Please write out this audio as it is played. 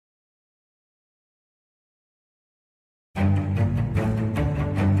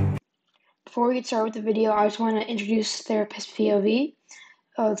Before we get started with the video, I just want to introduce Therapist POV.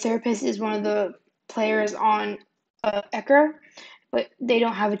 Therapist is one of the players on EQR, but they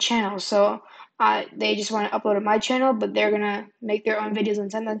don't have a channel, so they just want to upload to my channel, but they're gonna make their own videos and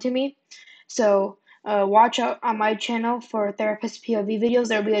send them to me. So watch out on my channel for Therapist POV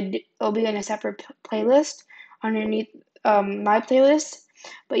videos. It'll be in a separate playlist underneath my playlist.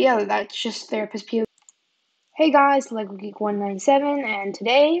 But yeah, that's just Therapist POV. Hey guys, LegoGeek197, and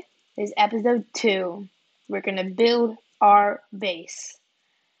today is episode 2. We're gonna build our base.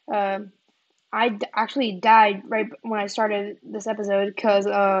 I actually died right when I started this episode because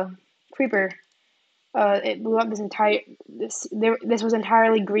creeper. It blew up this was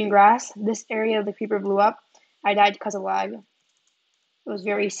entirely green grass. This area of the creeper blew up. I died because of lag. It was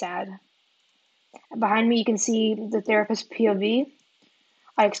very sad. Behind me, you can see the therapist POV.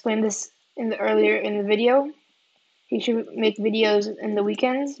 I explained this earlier in the video. He should make videos in the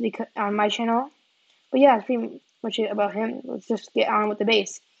weekends on my channel. But yeah, that's pretty much it about him. Let's just get on with the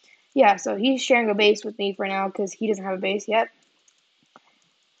base. Yeah, so he's sharing a base with me for now because he doesn't have a base yet.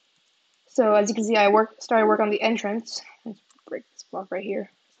 So as you can see, I started work on the entrance. Let's break this block right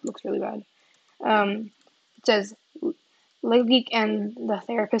here. It looks really bad. It says LegoGeek and the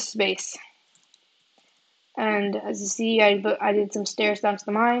therapist's base. And as you see, I did some stairs down to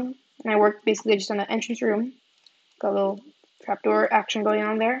the mine, and I worked basically just on the entrance room. Got a little trapdoor action going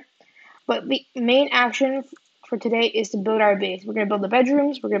on there. But the main action for today is to build our base. We're going to build the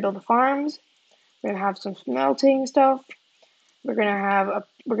bedrooms. We're going to build the farms. We're going to have some smelting stuff. We're going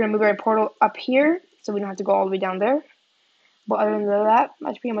to move our portal up here so we don't have to go all the way down there. But other than that,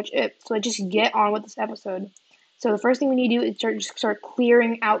 that's pretty much it. So let's just get on with this episode. So the first thing we need to do is start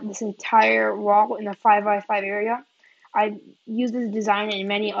clearing out this entire wall in the 5x5 area. I used this design in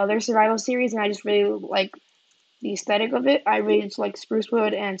many other survival series, and I just really like the aesthetic of it. I really just like spruce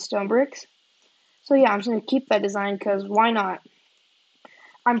wood and stone bricks. So yeah, I'm just going to keep that design because why not?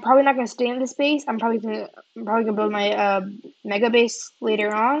 I'm probably not going to stay in this base. I'm probably gonna build my mega base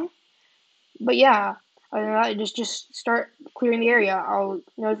later on. But yeah, other than that, just start clearing the area. I'll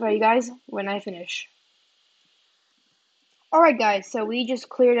notify you guys when I finish. Alright guys, so we just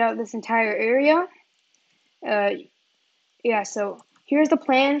cleared out this entire area. Yeah, so here's the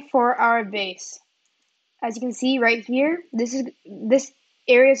plan for our base. As you can see right here, this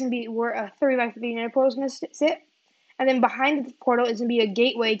area is gonna be where a 30x30 nether portal is gonna sit, and then behind the portal is gonna be a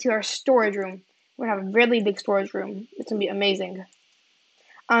gateway to our storage room. We're gonna have a really big storage room. It's gonna be amazing.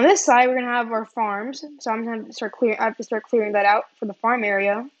 On this side, we're gonna have our farms. So I'm gonna I have to start clearing that out for the farm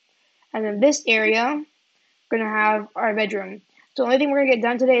area, and then this area, we're gonna have our bedroom. So the only thing we're gonna get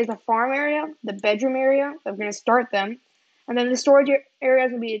done today is the farm area, the bedroom area. I'm gonna start them, and then the storage area is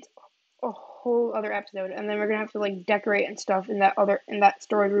gonna be a whole other episode, and then we're gonna have to like decorate and stuff in that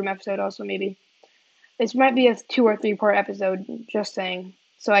storage room episode also maybe. This might be a 2 or 3 part episode, just saying,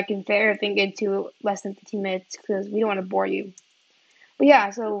 so I can fit everything into less than 15 minutes because we don't want to bore you. But yeah,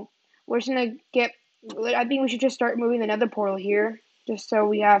 so we're just gonna I think we should just start moving the nether portal here, just so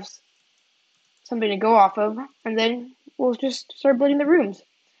we have something to go off of, and then we'll just start building the rooms.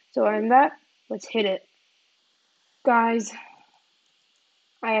 So other than that, let's hit it. Guys,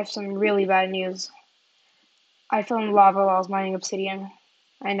 I have some really bad news. I fell in lava while I was mining obsidian.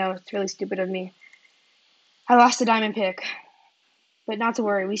 I know, it's really stupid of me. I lost a diamond pick. But not to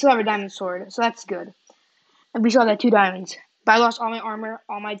worry, we still have a diamond sword, so that's good. And we still have 2 diamonds. But I lost all my armor,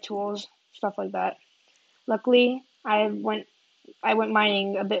 all my tools, stuff like that. Luckily, I went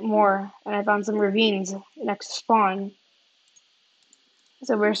mining a bit more, and I found some ravines next to spawn.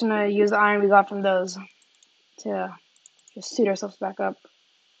 So we're just gonna use the iron we got from those to just suit ourselves back up.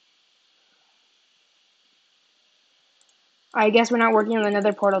 I guess we're not working on the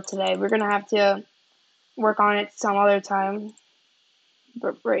nether portal today. We're gonna have to work on it some other time.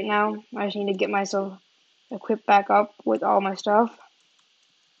 But right now, I just need to get myself equipped back up with all my stuff.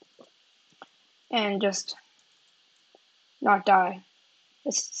 And just not die.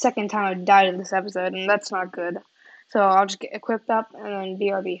 It's the second time I've died in this episode, and that's not good. So I'll just get equipped up and then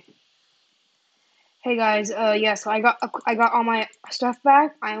BRB. Hey guys, yeah, so I got all my stuff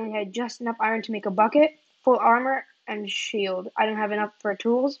back. I only had just enough iron to make a bucket, full armor, and shield. I didn't have enough for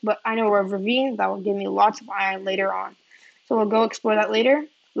tools, but I know a ravine that will give me lots of iron later on. So we'll go explore that later.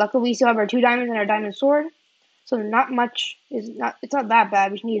 Luckily, we still have our 2 diamonds and our diamond sword. So it's not that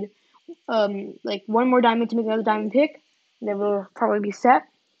bad. We just need like 1 more diamond to make another diamond pick, and then we'll probably be set.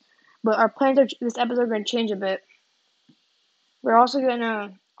 But our plans this episode are going to change a bit. We're also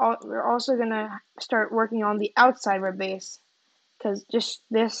gonna start working on the outside of our base, because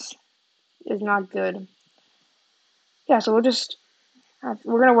this is not good. Yeah, so we'll just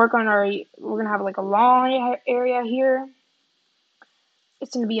We're gonna work on we're gonna have like a lawn area here.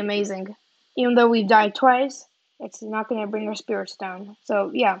 It's gonna be amazing. Even though we've died twice, it's not gonna bring our spirits down.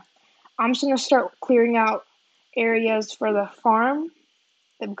 So yeah, I'm just gonna start clearing out areas for the farm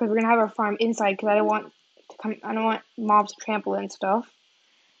because we're gonna have our farm inside because I don't want mobs to trample it and stuff.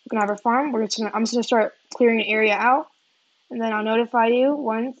 We're gonna have our farm. I'm just gonna start clearing an area out, and then I'll notify you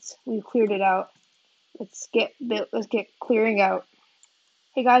once we've cleared it out. Let's get clearing out.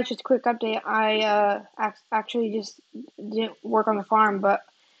 Hey guys, just a quick update. I actually just didn't work on the farm, but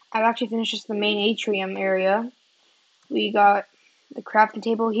I've actually finished just the main atrium area. We got the crafting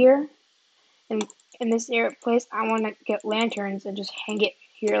table here, and in this place, I want to get lanterns and just hang it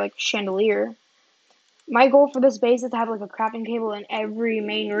here like a chandelier. My goal for this base is to have like a crafting table in every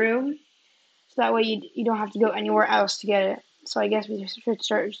main room, so that way you don't have to go anywhere else to get it. So I guess we should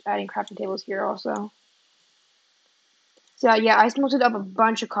start adding crafting tables here also. So yeah, I smelted up a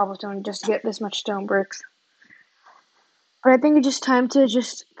bunch of cobblestone just to get this much stone bricks. But I think it's just time to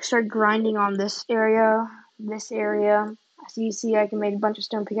just start grinding on this area. As you see, I can make a bunch of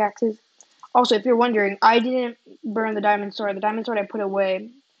stone pickaxes. Also, if you're wondering, I didn't burn the diamond sword. The diamond sword I put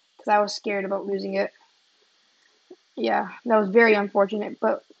away because I was scared about losing it. Yeah, that was very unfortunate,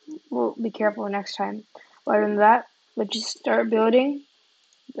 but we'll be careful next time. Other than that, let's just start building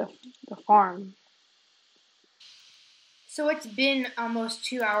the farm. So it's been almost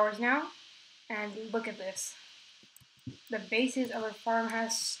 2 hours now, and look at this. The basis of our farm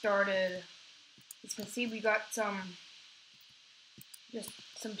has started. As you can see, we got just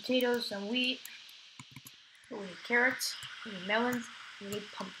some potatoes, some wheat, we need carrots, we need melons, we need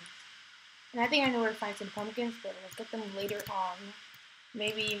pumpkins. And I think I know where to find some pumpkins, but we'll get them later on.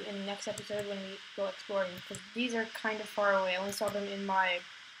 Maybe in the next episode when we go exploring, because these are kind of far away. I only saw them in my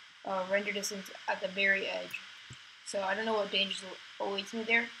render distance at the very edge. So I don't know what dangers awaits me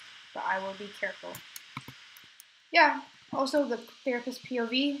there, but I will be careful. Yeah, also the therapist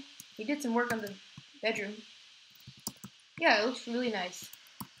POV, he did some work on the bedroom. Yeah, it looks really nice.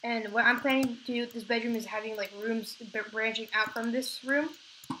 And what I'm planning to do with this bedroom is having like rooms branching out from this room.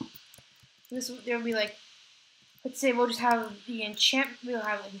 There'll be like, let's say we'll have an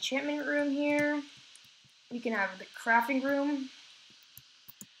enchantment room here. We can have the crafting room.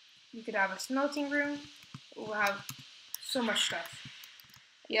 You could have a smelting room. We'll have so much stuff.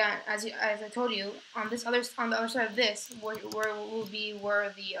 Yeah, as I told you, on the other side of this, where the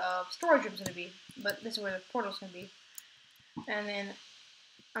storage room's gonna be. But this is where the portal's gonna be. And then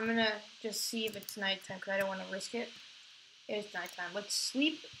I'm gonna just see if it's nighttime because I don't want to risk it. It's nighttime. Let's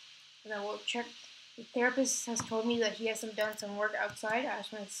sleep, and then we'll check. The therapist has told me that he has done some work outside. I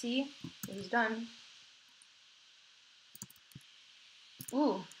just want to see what he's done.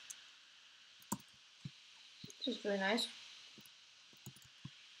 Ooh, this is really nice.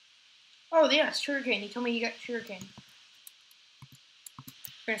 Oh yeah, sugarcane. He told me he got sugarcane.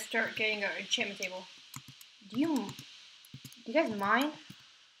 We're gonna start getting our enchantment table. Do you guys mind?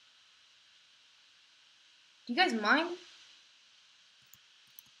 Do you guys mind?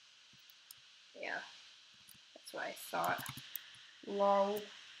 Yeah, that's what I thought. Lol.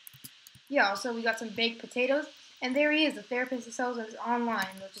 Yeah, also we got some baked potatoes. And there he is, the therapist who sells us online.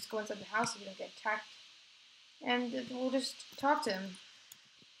 Let's just go inside the house so we don't get attacked. And we'll just talk to him.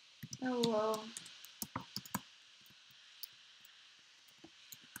 Hello.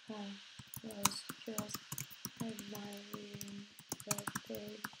 Was just admiring the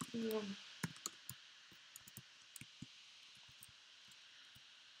bedroom.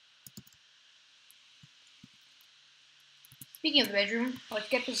 Speaking of the bedroom, let's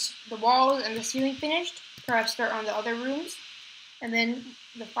get the walls and the ceiling finished. Perhaps start on the other rooms. And then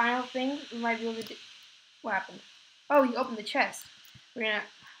the final thing we might be able to do. What happened? Oh, you opened the chest. We're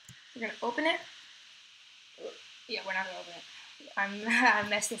gonna open it. Yeah, we're not gonna open it. I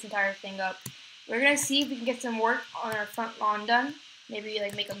messed this entire thing up. We're gonna see if we can get some work on our front lawn done. Maybe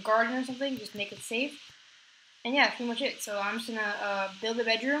like make a garden or something. Just make it safe. And yeah, that's pretty much it. So I'm just gonna build a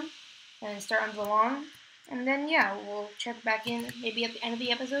bedroom and start on the lawn. And then yeah, we'll check back in maybe at the end of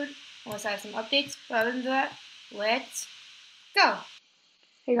the episode unless I have some updates. But other than that, let's go.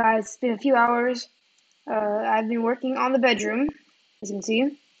 Hey guys, it's been a few hours. I've been working on the bedroom, as you can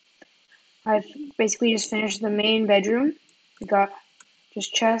see. I've basically just finished the main bedroom. We got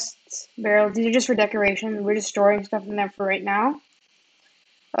just chests, barrels. These are just for decoration. We're just storing stuff in there for right now.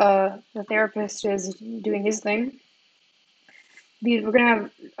 The therapist is doing his thing. We're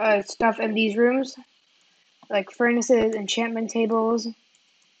gonna have stuff in these rooms, like furnaces, enchantment tables,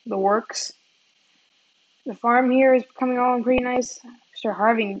 the works. The farm here is coming along pretty nice. Start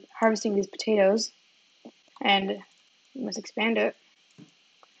harvesting these potatoes, and we must expand it.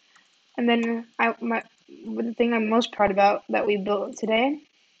 And then the thing I'm most proud about that we built today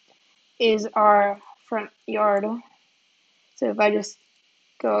is our front yard. So if I just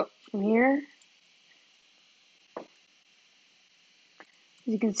go from here, as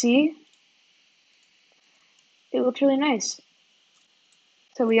you can see, it looks really nice.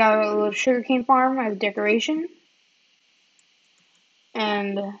 So we got a little sugarcane farm as decoration,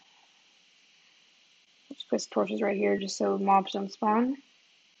 and let's put torches right here just so mobs don't spawn.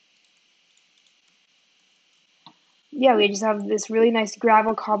 Yeah, we just have this really nice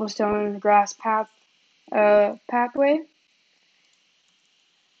gravel, cobblestone, grass pathway.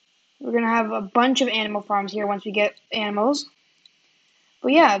 We're gonna have a bunch of animal farms here once we get animals.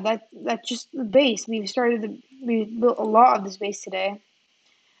 But yeah, that's just the base. We built a lot of this base today.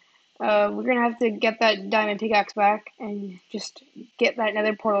 We're gonna have to get that diamond pickaxe back and just get that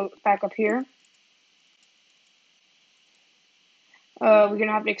nether portal back up here. We're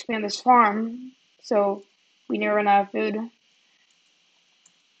gonna have to expand this farm so we never run out of food.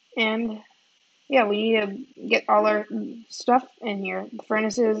 And yeah, we need to get all our stuff in here, the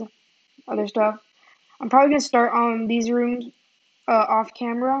furnaces, other stuff. I'm probably gonna start on these rooms off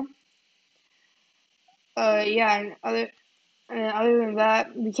camera. Yeah, and other than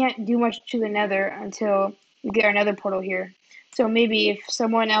that, we can't do much to the nether until we get our nether portal here. So maybe if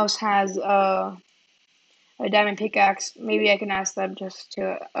someone else has a diamond pickaxe, maybe I can ask them just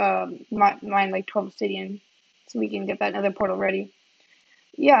to mine like 12 obsidian so we can get that nether portal ready.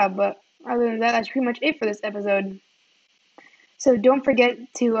 Yeah, but other than that, that's pretty much it for this episode. So don't forget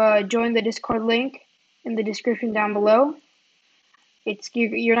to join the Discord link in the description down below.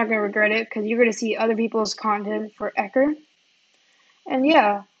 You're not gonna regret it because you're gonna see other people's content for Ecker. And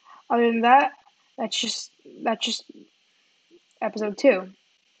yeah, other than that, that's just episode 2.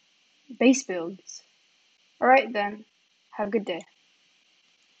 Base builds. Alright then. Have a good day.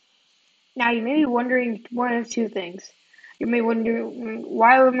 Now you may be wondering one of two things. You may wonder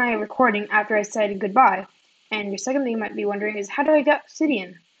why am I recording after I said goodbye? And your second thing you might be wondering is how do I get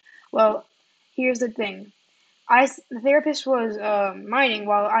obsidian? Well, here's the thing. The therapist was mining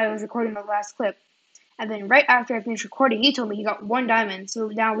while I was recording the last clip. And then right after I finished recording, he told me he got 1 diamond. So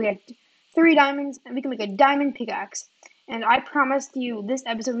now we have 3 diamonds, and we can make a diamond pickaxe. And I promised you this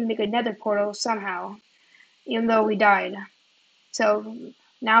episode we make a nether portal somehow, even though we died. So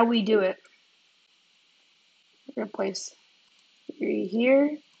now we do it. We're gonna place 3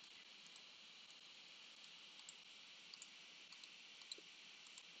 here.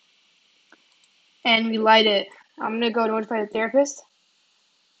 And we light it. I'm gonna go notify the therapist.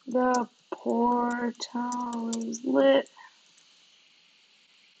 The portal is lit.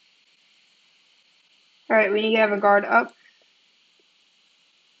 Alright, we need to have a guard up.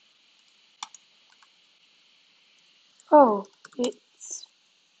 Oh, it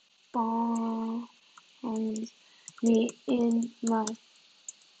spawns me in my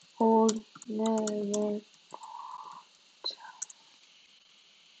old nether.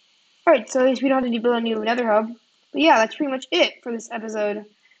 Alright, so at least we don't have to build a new nether hub. But yeah, that's pretty much it for this episode.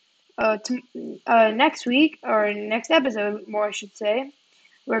 Next week, or next episode, more I should say,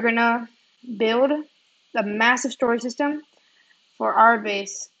 we're gonna build a massive storage system for our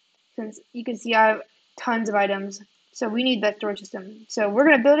base. Since you can see I have tons of items, so we need that storage system. So we're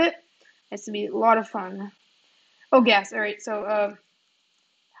gonna build it. It's gonna be a lot of fun. Oh, gas. Alright, so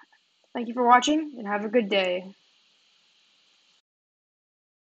thank you for watching and have a good day.